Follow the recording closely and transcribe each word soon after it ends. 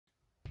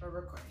We're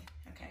recording.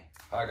 Okay.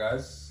 Hi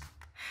guys,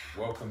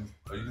 welcome.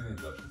 Are you doing the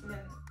introductions? No.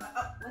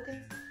 What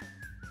day?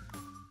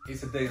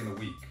 It's a day in the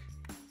week.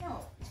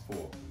 No. It's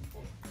four.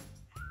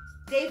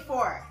 Day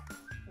 4.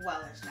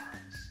 Wellness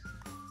challenge.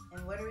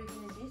 And what are we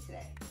going to do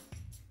today?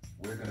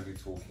 We're going to be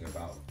talking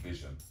about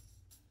vision.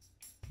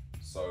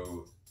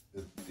 So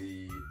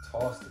the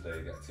task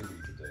today, the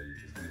activity today,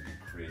 is going to be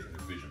creating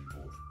a vision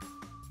board.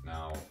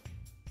 Now,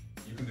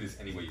 you can do this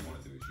any way you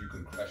want to do it. You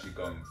can actually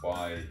go and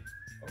buy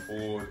a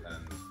board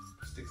and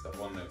stick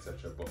stuff on it,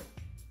 etc. But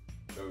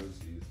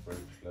Josie's very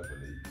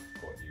cleverly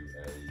got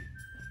you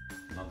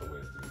another way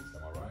of doing this.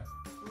 Am I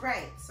right?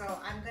 Right. So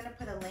I'm going to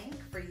put a link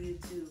for you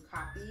to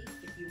copy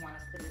if you want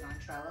to put it on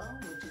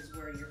Trello, which is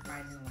where you're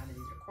finding a lot of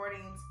these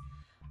recordings.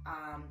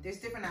 There's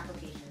different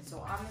applications. So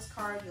on this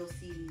card, you'll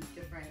see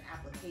different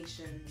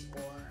applications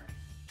or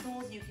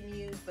tools you can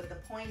use, but the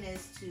point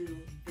is to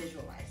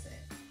visualize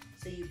it.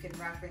 So you can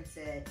reference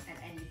it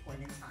at any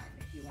point in time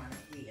if you want to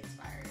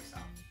re-inspire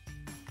yourself.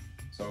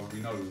 So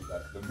we know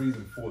that the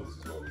reason for this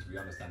as well is we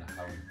understand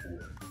how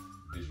important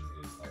vision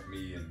is. Like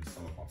me and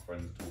some of my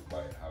friends talk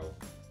about it,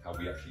 how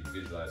we actually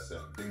visualize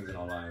certain things in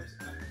our lives,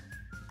 and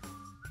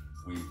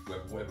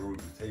whatever route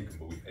we've taken,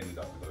 but we've ended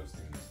up with those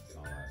things in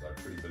our lives.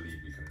 I truly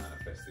believe we can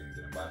manifest things,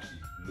 and by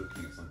actually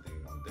looking at something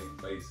on a daily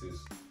basis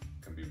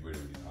can be really,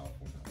 really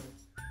powerful in that way.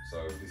 So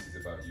this is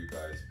about you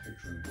guys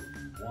picturing what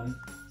you want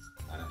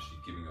and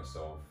actually giving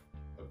yourself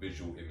a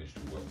visual image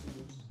to work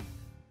towards.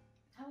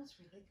 That was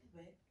really good,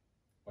 babe.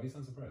 Why you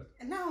sound surprised?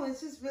 No, it's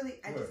just really,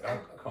 I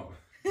can't.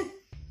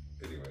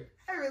 Anyway.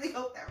 I really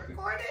hope that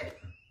recorded.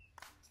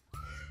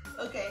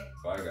 Okay.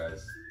 Bye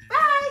guys.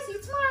 Bye, see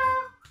you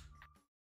tomorrow.